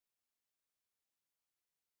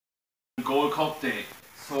Gold Cup Day.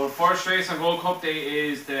 So the first race on Gold Cup Day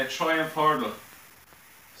is the Triumph Hurdle.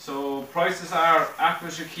 So prices are Aqua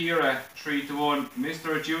Shakira 3-1,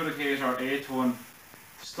 Mr. Adjudicator 8-1,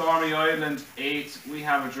 Stormy Island 8, We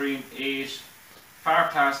Have a Dream 8, Far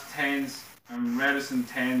Class 10s, and Redison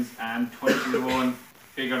 10s, and 20-1,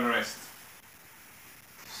 bigger the rest.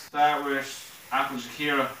 Start with Aqua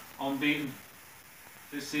Shakira, unbeaten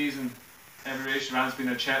this season. Every race she ran's been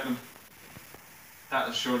at Cheltenham. That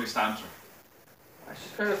is surely stamped her.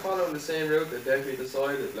 She's kind of following the same route that Debbie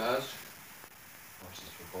decided last. Horses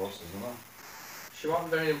for courses, isn't it? She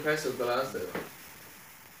wasn't very impressive the last day.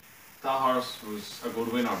 That horse was a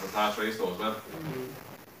good winner of the last race though as well.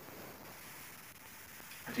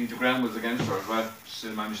 I think the ground was against her as well. She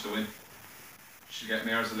still managed to win. She'll get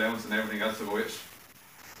mare's allowance and everything else to go with.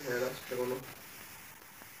 Yeah, that's true enough.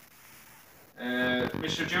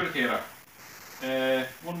 Mr. Adjudicator.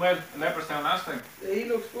 Won well in Leopardstown last time. Yeah, he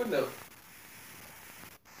looks good now.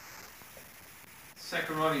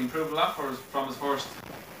 Second run, he improved a lot from his first.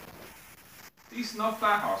 Decent enough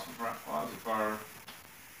flat horse for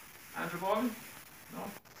Andrew Baldwin? No?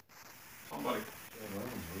 Somebody.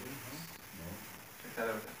 Check that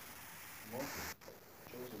out then. Was it?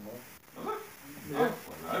 Yeah. Oh,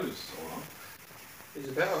 well, I was so wrong. He's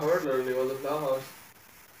a better hurdler than he was a flat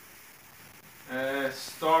horse.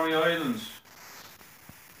 Stormy Island.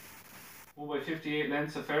 Won by 58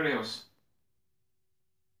 lengths at Fairyhouse.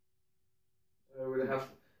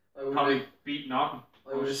 Probably beat Norton.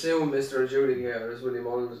 I would assume Mr. Adjudicator is Willie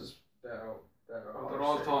Mullins' better horse. They're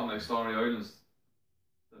all talking like Stormy Island's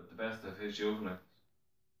the best of his juvenile.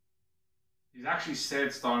 He's actually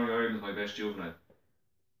said Stormy Island's my best juvenile.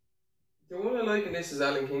 The one I like in this is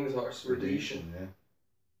Alan King's horse, Redemption. Yeah.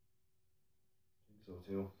 I think so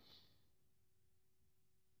too.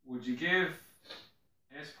 Would you give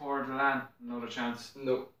Espoir Delan another chance?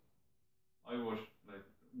 No. I would. Like,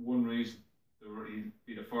 one reason. He'd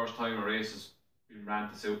be the first time a race has been ran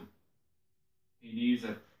to suit him. He needs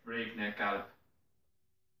a breakneck gallop.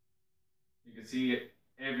 You can see it,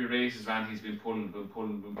 every race he's ran, he's been pulling.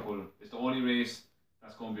 It's the only race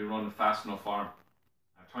that's going to be running fast enough for him.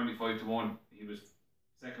 At 25-1, he was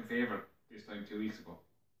second favourite this time 2 weeks ago.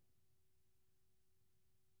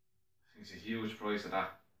 I think it's a huge price of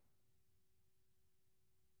that.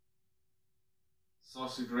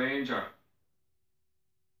 Sussex Ranger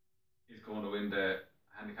is going to win the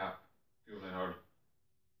handicap juvenile hurdle.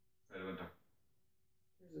 Fred Winter.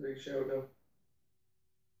 Here's a big shout now.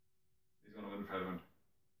 He's going to win Fred Winter.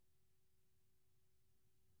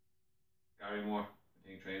 Gary Moore, I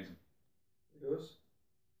think, trains him. He does?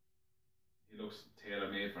 He looks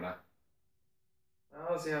tailor-made for that.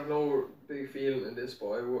 I honestly have no big feeling in this,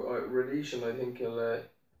 but Redemption, I think he'll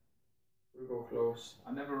go close.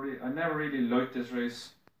 I never really liked this race.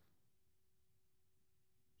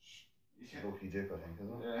 Lucky dip, I think,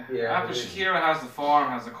 isn't it? Yeah. After Shakira has the form,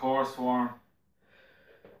 has the course form.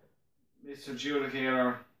 Mr.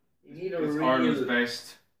 Adjudicator is Ireland's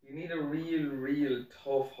best. You need a real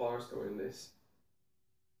tough horse to win this.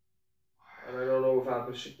 And I don't know if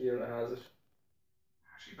Apple Shakira has it.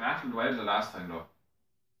 She battled well the last time though.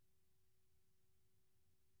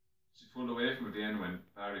 She pulled away from it at the end when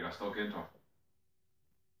Barry got stuck into her.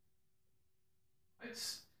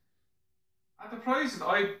 It's at the price that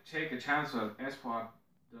I'd take a chance with Espoir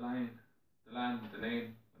Delan, whatever the hell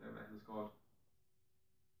it's called.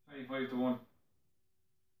 25-1.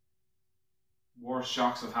 Worse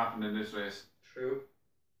shocks have happened in this race. True.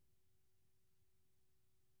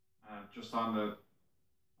 And just on the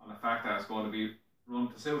fact that it's going to be run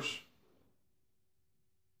to suit.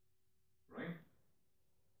 Right?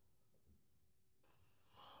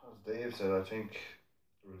 As Dave said, I think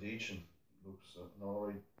Redemption looks an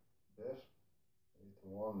alright bet.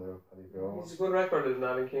 8-1 there, Paddy Girl. He's a good record in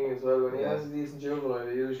Alan King as well. When he has a decent juvenile,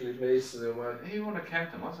 he usually places him well. He won a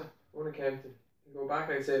Kempton, was it? Won a Kempton. You go back,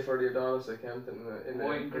 I'd say, for the Adonis at Kempton in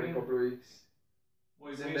a couple of weeks.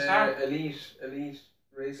 White It's green in star? the elite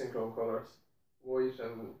racing club colours. White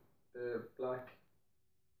and the black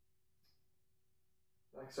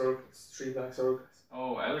circles, 3 black circles.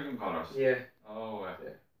 Oh, elegant colours. Yeah. Oh, yeah.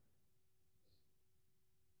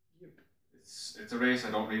 Yep. It's a race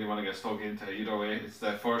I don't really want to get stuck into either way. It's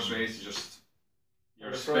the first race,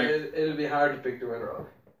 it'll be hard to pick the winner of.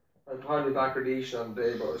 I'd probably back Redemption on the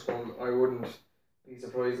day, but I wouldn't be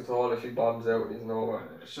surprised at all if he bombs out and he's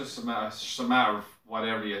nowhere. It's just a matter of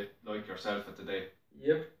whatever you like yourself at the day.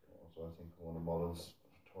 Yep. So I think one of Mullins'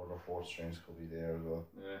 third or fourth strings could be there as well.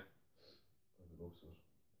 Yeah. By the looks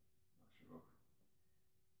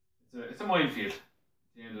of it. It's a minefield at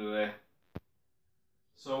the end of the day.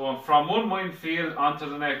 So from one minefield onto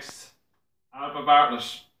the next. Alba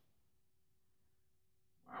Bartlett.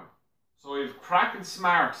 Wow. So we've Kraken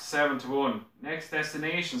Smart 7-1. Next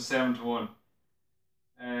Destination 7-1.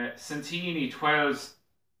 Santini 12s.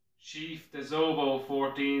 Chief de Zobo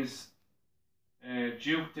 14s.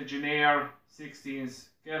 Duke de Janeiro 16s.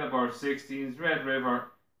 Gelibert 16s. Red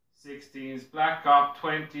River 16s. Black Cop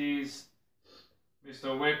 20s.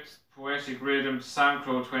 Mr. Whip's Poetic Rhythm,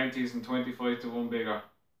 Sancro 20s and 25-1 bigger.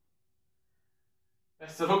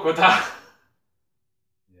 Best of luck with that.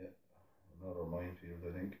 Yeah, another minefield,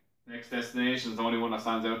 I think. Next Destination is the only one that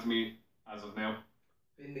stands out to me as of now.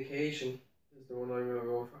 Vindication is the one I'm going to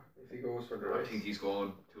go for if he goes for the race. I think he's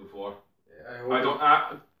going 2-4. Yeah, I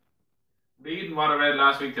don't. Reading what I read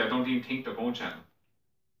last week, I don't even think they're going Cheltenham.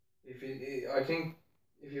 I think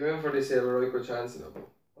if you went for this, you have a right good chance in it.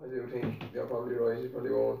 I do think you're probably right. You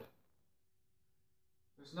probably won't.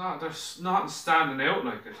 There's nothing standing out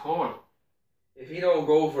like at all. If he don't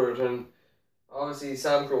go for it, and obviously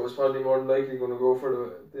Sam Crow is probably more than likely going to go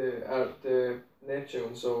for the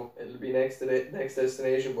Neptune, so it'll be next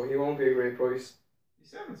destination. But he won't be a great price. He's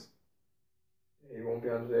sevens. He won't be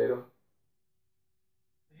on the day though.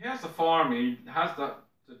 He has the form. He has that.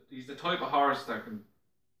 He's the type of horse that can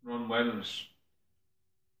run well in it.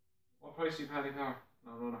 What price do you Paddy Power?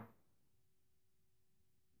 No runner.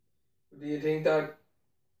 Do you think that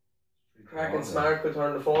Kraken Smart could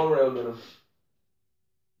turn the form around in him?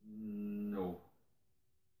 No.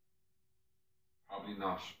 Probably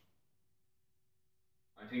not.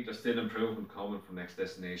 I think there's still improvement coming from Next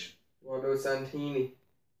Destination. What about Santini?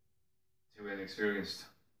 Too inexperienced.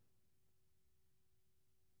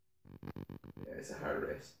 Yeah, it's a hard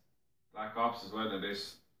race. Black Ops as well in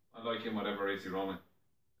this. I like him whatever race he's running.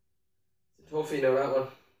 It's a toughie now, that one.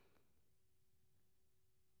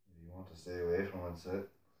 You want to stay away from it, so.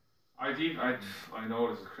 I know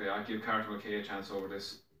this is crazy. I'd give Carter McKay a chance over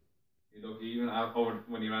this. He look even over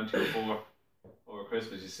when he ran 2-4 over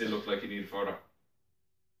Christmas. He still looked like he needed further.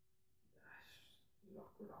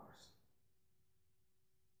 Not good horse.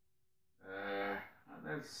 And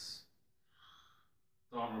that's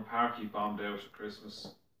Donald Park. He bombed out at Christmas.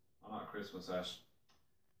 Oh, not Christmas, at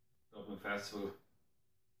Dublin Festival.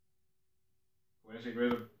 Poetic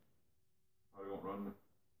Rhythm. Probably won't run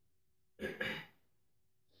it.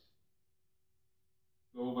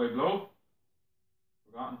 Blow by Blow.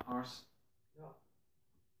 Forgotten horse. No.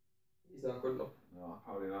 He's not good enough. No,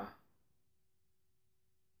 probably not.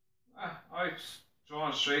 I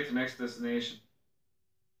drawn straight to Next Destination.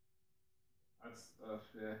 That's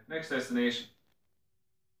yeah. Next Destination.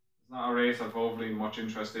 It's not a race I've overly much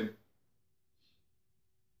interest in.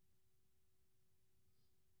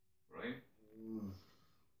 Right?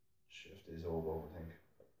 Shift is over, I think.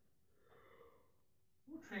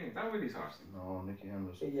 Who trained that Willie's horse? No, Nicky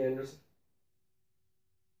Henderson. Nicky Henderson.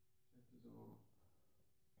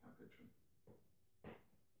 Can't picture him.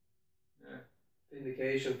 Yeah.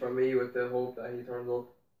 Vindication for me with the hope that he turns up.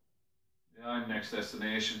 Yeah, I'm Next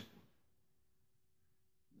Destination.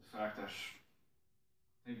 The fact that I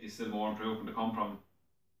think there's still more improvement to come from.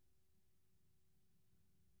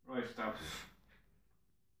 Right, that.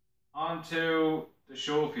 On to the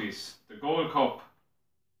showpiece, the Gold Cup.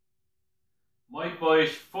 Mike Boyd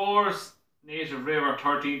 4s, Native River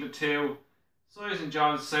 13-2, Size and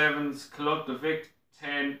John 7s, Club the Vic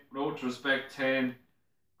 10, Road to Respect 10,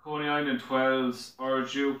 Coney Island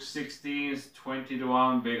 12s, Duke 16s,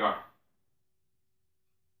 20-1 bigger.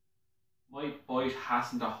 Mike Boyd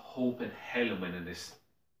hasn't a hope in hell of winning this.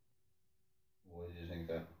 Why do you think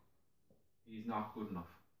that? He's not good enough.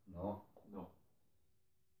 No. No.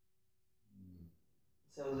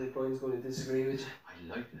 Sounds like Brian's going to disagree with you.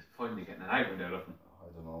 I like this. Finally getting an argument out of him.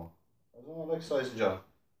 I don't know. I like Size and John.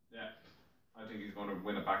 Yeah. I think he's going to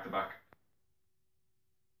win it back to back.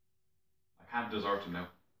 I can't desert him now.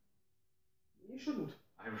 You shouldn't.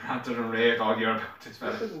 I've ranted and raved all year about this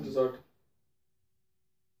fella. You shouldn't desert.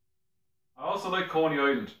 I also like Coney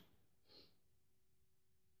Island.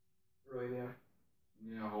 Ryanair.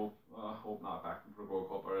 Yeah, I hope not back for the Gold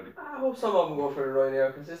Cup already. I hope some of them go for the Ryanair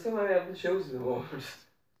because there's too many of the shows at the moment.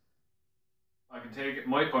 I can take it.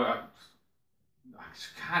 My boy, I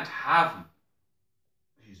just can't have him.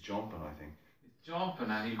 He's jumping, I think. He's jumping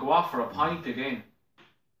and he'll go off for a pint again.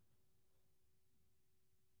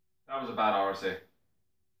 That was a bad RSA.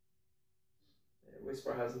 Yeah,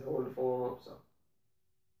 Whisper hasn't held the form up, so.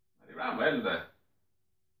 And he ran well in the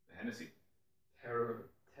Hennessy. Terrible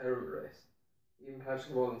race. Even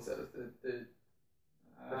Patrick Mullen said it.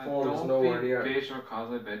 The form is nowhere near. Don't be bitter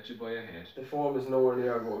because I bet you by a head. The form is nowhere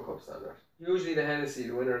near a Gold Cup standard. Usually the Hennessy,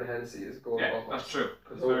 the winner of the Hennessy is a Gold Cup horse. Yeah, that's true. That's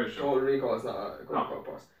Because very true. Total Recall is not a Gold Cup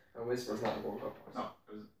horse. And Whisper's not a Gold Cup horse. No,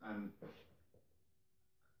 and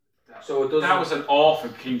So it doesn't. That was an awful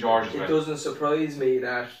King George's It bet. doesn't surprise me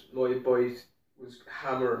that my bite was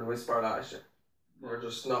Hammer and Whisper last year. They're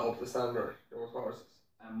just not up to standard, those horses.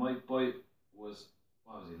 And my bite was,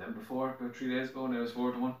 what was he, 11 before, about 3 days ago, now it's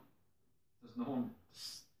 4 to 1. There's no one.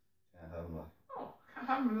 Can't have them. Oh, can't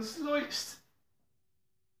have him in the slightest.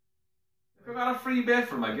 If I got a free bet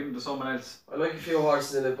for him, I'd give him to someone else. I like a few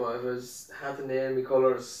horses in it, but if I had to name my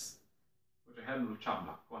colours, Would you head him with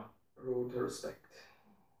Cheltenham? Go on. Road to Respect.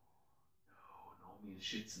 No, he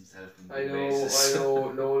shits himself in I big know, races.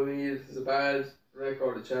 no need. It's a bad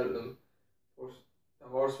record at Cheltenham. But the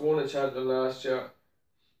horse won at Cheltenham last year.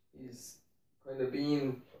 He's kind of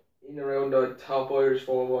been in around the top Irish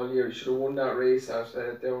form all year. He should have won that race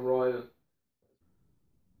at Down Royal.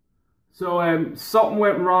 So something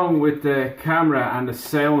went wrong with the camera and the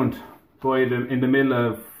sound in the middle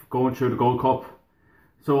of going through the Gold Cup.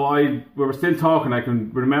 So we were still talking. I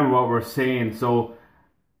can remember what we were saying. So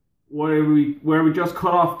where we just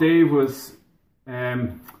cut off, Dave was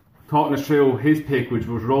talking us through his pick, which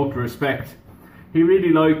was Road to Respect. He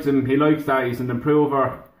really liked him. He likes that. He's an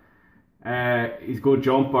improver. He's a good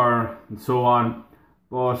jumper and so on.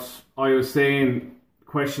 But I was saying,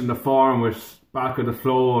 question the form with Back of the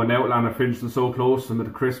Flow and Outlander finishing so close and with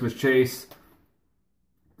the Christmas Chase.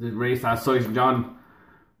 The race that Size and John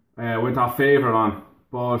went off favourite on.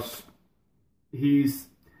 But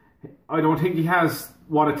I don't think he has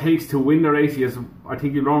what it takes to win the race. I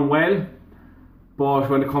think he'll run well. But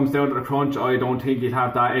when it comes down to the crunch, I don't think he'll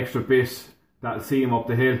have that extra bit that'll see him up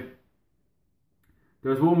the hill.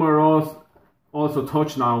 There's one more also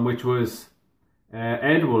touching on, which was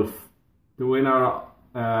Ed Wolf, the winner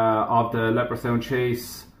of the Leopardstown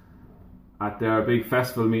Chase at their big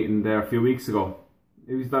festival meeting there a few weeks ago.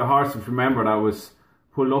 It was the horse, if you remember, that was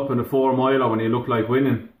pulled up in the 4 miler when he looked like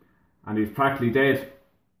winning, and he was practically dead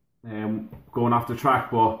going off the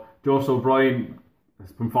track. But Joseph O'Brien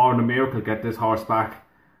has performed a miracle to get this horse back,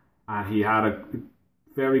 and he had a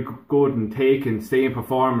very good and taken staying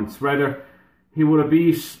performance. Whether he would have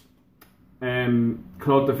beat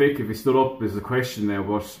Claude de Vic if he stood up is a question now,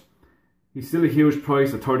 but he's still a huge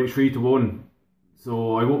price at 33 to 1.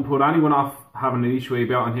 So I wouldn't put anyone off having an each way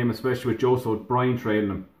bet on him, especially with Joseph O'Brien trailing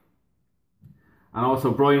him. And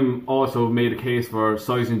also Brian also made a case for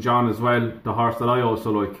Size and John as well, the horse that I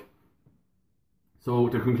also like. So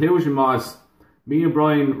the conclusion was, me and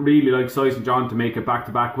Brian really like Size and John to make it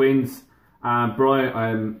back-to-back wins,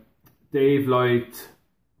 and Dave liked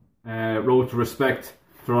Road to Respect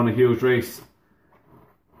to run a huge race.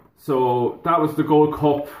 So that was the Gold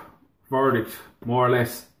Cup verdict, more or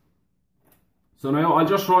less. So now I'll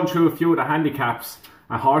just run through a few of the handicaps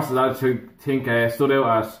and horses that I think stood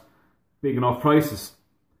out at big enough prices.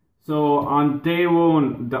 So on day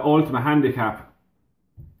one, the ultimate handicap,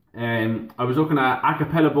 I was looking at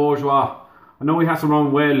Acapella Bourgeois. I know he hasn't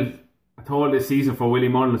run well at all this season for Willie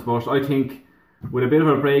Mullins, but I think with a bit of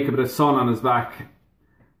a break, a bit of sun on his back,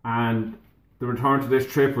 and the return to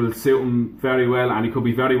this trip will suit him very well, and he could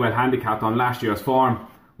be very well handicapped on last year's form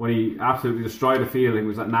when he absolutely destroyed the field. He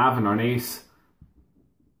was at Navan or Nace,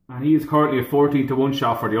 and he is currently a 14 to 1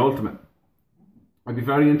 shot for the ultimate. I'd be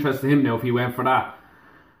very interested in him now if he went for that.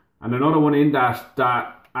 And another one in that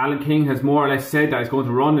Alan King has more or less said that he's going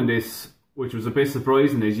to run in this, which was a bit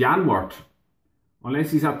surprising, is Yanworth.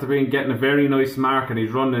 Unless he's after getting a very nice mark and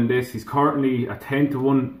he's running this, he's currently a 10 to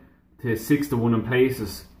 1 to 6 to 1 in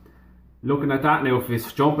places. Looking at that now, if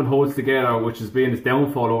his jumping holds together, which has been his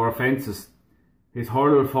downfall over fences, his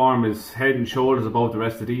hurdle form is head and shoulders above the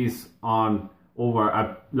rest of these on over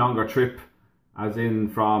a longer trip, as in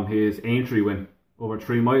from his Aintree win over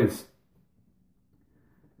 3 miles.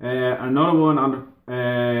 Another one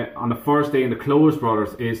on the first day in the Close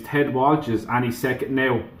Brothers is Ted Walsh's, and he's second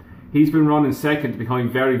now. He's been running second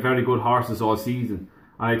behind very, very good horses all season,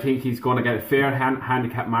 and I think he's going to get a fair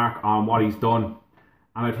handicap mark on what he's done.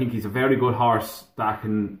 And I think he's a very good horse that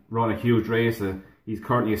can run a huge race. He's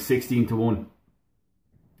currently a 16 to 1.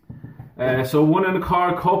 So one in the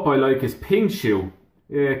Carl Cup I like is Pink Shoe.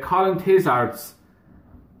 Colin Tizard's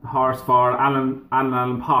horse for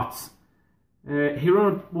Alan Potts. He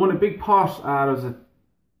won a big pot at I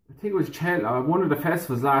think it was Cheltenham, one of the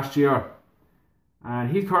festivals last year.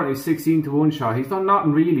 And he's currently 16 to 1 shot. He's done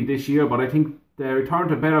nothing really this year, but I think the return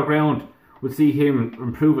to better ground will see him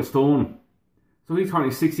improve a stone. So he's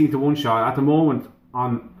currently 16 to 1 shot. At the moment,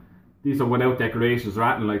 these are without decorations or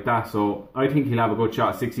anything like that. So I think he'll have a good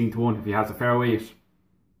shot at 16 to 1 if he has a fair weight.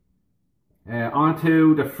 On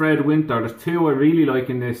to the Fred Winter. There's two I really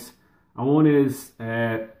like in this. And one is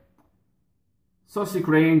Sussex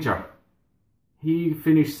Ranger. He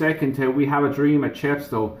finished second to We Have a Dream at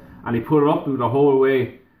Chepstow, and he put it up the whole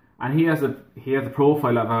way. and he has the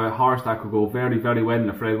profile of a horse that could go very, very well in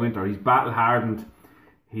the Fred Winter. He's battle hardened.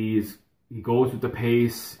 He goes with the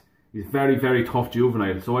pace. He's very, very tough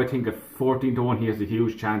juvenile. So I think at 14 to 1 he has a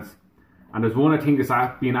huge chance. And there's one I think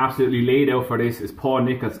that's being absolutely laid out for this is Paul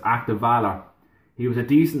Nicholls' Active Valor. He was a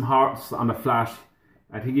decent horse on the flat.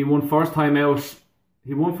 I think he won first time out.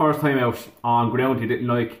 He won first time out on ground he didn't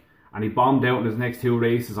like, and he bombed out in his next 2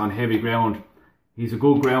 races on heavy ground. He's a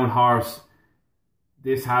good ground horse.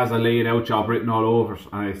 This has a laid out job written all over it,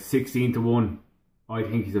 and it's 16 to 1. I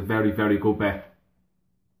think he's a very, very good bet.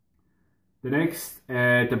 The next,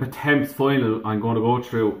 the Potemps final I'm going to go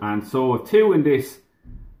through, and so with 2 in this,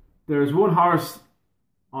 there's one horse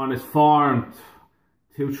on his farm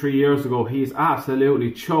 2-3 years ago. He's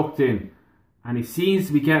absolutely chucked in, and he seems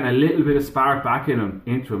to be getting a little bit of spark back into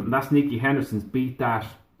him, and that's Nicky Henderson's Beat That.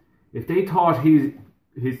 If they thought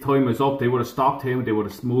his time was up, they would have stopped him, they would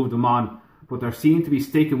have moved him on, but they seem to be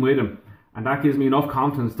sticking with him, and that gives me enough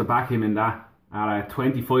confidence to back him in that at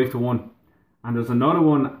 25 to 1. And there's another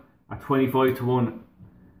one at 25 to 1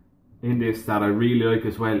 in this that I really like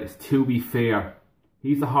as well. It's To Be Fair.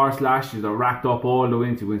 He's the horse last year that racked up all the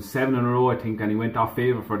wins. He won 7 in a row, I think, and he went off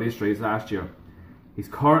favour for this race last year. He's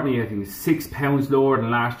currently, I think, £6 lower than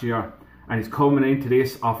last year, and he's coming into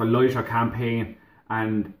this off a lighter campaign.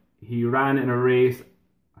 And he ran in a race,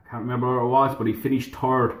 I can't remember where it was, but he finished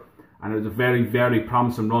 3rd, and it was a very, very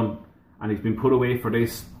promising run, and he's been put away for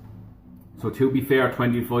this. So To Be Fair,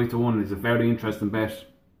 25 to 1 is a very interesting bet.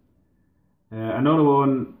 Another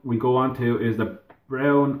one we go on to is the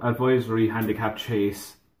Brown Advisory Handicap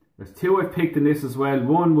Chase. There's 2 I've picked in this as well.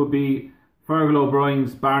 One would be Fergal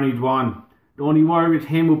O'Brien's Barney Dwan. The only worry with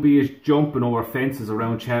him would be his jumping over fences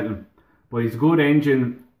around Cheltenham. But he's a good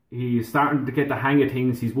engine. He's starting to get the hang of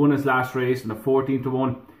things. He's won his last race in a 14 to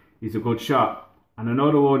 1. He's a good shot. And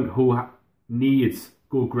another one who needs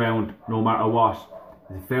good ground no matter what.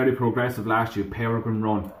 He's very progressive last year, Peregrine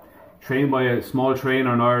Run. Trained by a small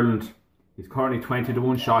trainer in Ireland. He's currently 20 to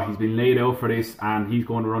 1 shot. He's been laid out for this, and he's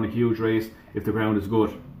going to run a huge race if the ground is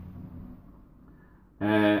good.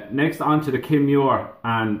 Next on to the Kim Muir,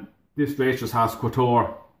 and this race just has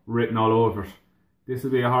Couture written all over it. This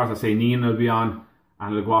will be a horse I say Nina will be on,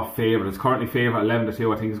 and it'll go off favourite. It's currently favourite 11 to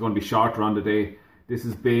 2. I think it's going to be shorter on the day. This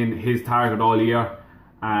has been his target all year,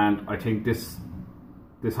 and I think this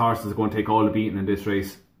horse is going to take all the beating in this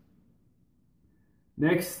race.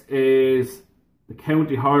 Next is the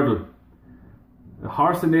County Hurdle. The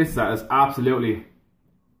horse in this that is absolutely,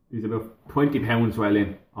 he's about £20 well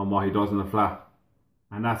in on what he does in the flat,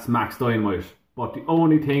 and that's Max Dynamite. But the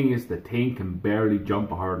only thing is the thing can barely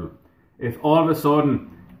jump a hurdle. If all of a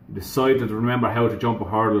sudden he decided to remember how to jump a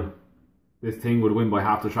hurdle, this thing would win by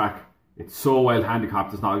half the track. It's so well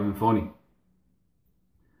handicapped, it's not even funny.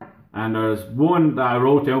 And there's one that I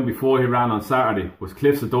wrote down before he ran on Saturday, was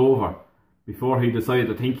Cliffs of Dover. Before he decided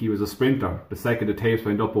to think he was a sprinter, the second the tapes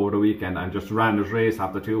went up over the weekend, and just ran his race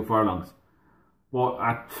after 2 furlongs.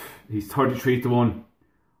 But he's 33 to 1.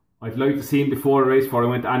 I'd like to see him before the race before I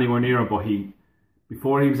went anywhere near him, but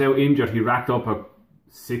before he was out injured, he racked up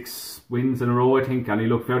 6 wins in a row, I think, and he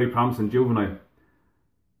looked very promising juvenile.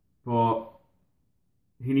 But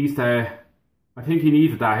he needs to, I think he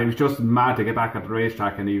needed that. He was just mad to get back at the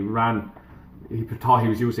racetrack, and he thought he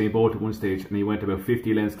was Usain Bolt at one stage, and he went about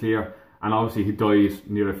 50 lengths clear. And obviously he died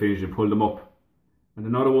near a finish and pulled them up. And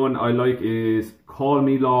another one I like is Call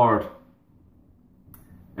Me Lord.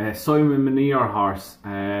 Simon Menier horse.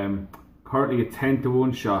 Currently a 10 to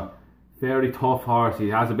 1 shot. Very tough horse. He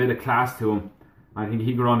has a bit of class to him. I think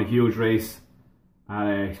he could run a huge race.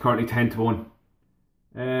 He's currently 10 to 1.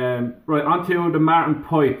 Right, on to the Martin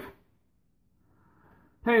Pipe.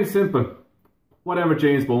 Plain and simple. Whatever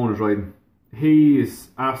James Bowen is riding, he's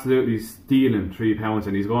absolutely stealing £3,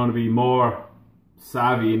 and he's going to be more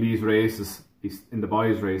savvy in these races, in the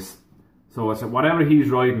boys race. So I said, whatever he's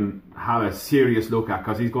riding, have a serious look at,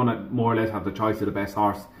 because he's going to more or less have the choice of the best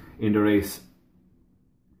horse in the race.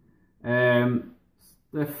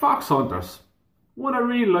 The Fox Hunters. What I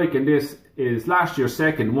really like in this is last year's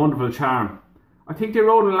second, Wonderful Charm. I think they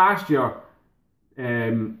rode him last year,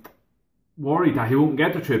 worried that he wouldn't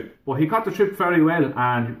get the trip, but he got the trip very well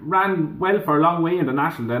and ran well for a long way in the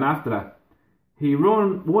National. Then after that, he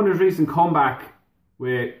won his recent comeback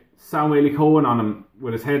with Samuel Cohen on him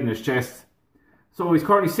with his head in his chest. So he's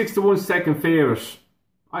currently 6 to 1 second favourite.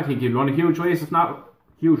 I think he'll run a huge race if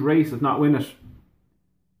not win it.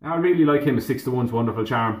 I really like him as 6 to 1's Wonderful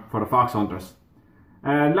Charm for the Fox Hunters.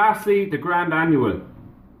 And lastly, the Grand Annual.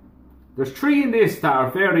 There's 3 in this that are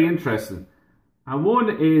very interesting. And one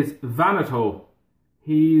is Vanato.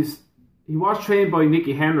 He's he was trained by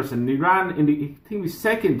Nicky Henderson. He ran in the, I think he was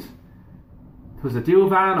second. It was a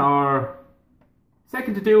Duvan or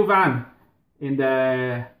second to Duvan in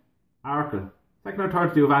the Arkle. Second or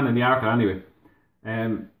third to Duvan in the Arkle anyway.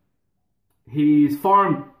 His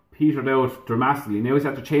form petered out dramatically. Now he's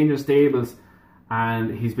after changing stables,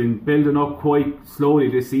 and he's been building up quite slowly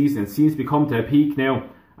this season. It seems to be come to a peak now,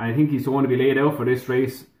 and I think he's going to be laid out for this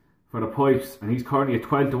race for the Pipes, and he's currently a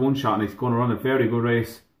 12-to-1 shot, and he's going to run a very good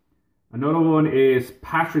race. Another one is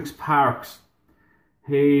Patrick's Parks.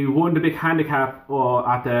 He won the big handicap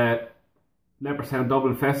at the Leopardstown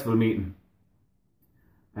Dublin Festival meeting,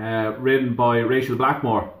 ridden by Rachel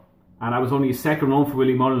Blackmore. And that was only his second run for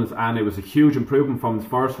Willie Mullins, and it was a huge improvement from his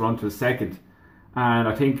first run to the second. And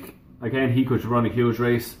I think, again, he could run a huge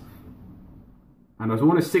race. And there's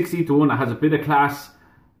one at 60-to-1 that has a bit of class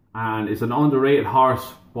and is an underrated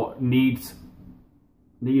horse, but needs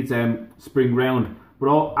spring ground.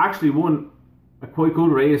 But actually won a quite good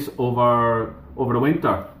race over the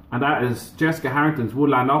winter, and that is Jessica Harrington's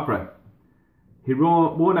Woodland Opera. He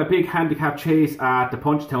won a big handicap chase at the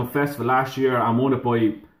Punchestown Festival last year and won it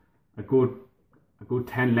by a good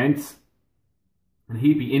 10 lengths, and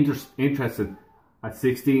he'd be interested at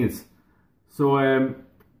 16s. So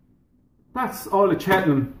that's all the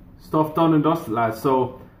Cheltenham stuff done and dusted, lads.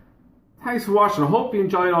 So thanks for watching. I hope you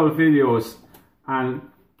enjoyed all the videos, and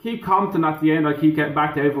keep commenting at the end. I keep getting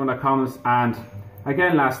back to everyone that comments. And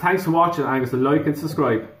again, lads, thanks for watching, and just like and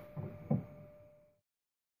subscribe.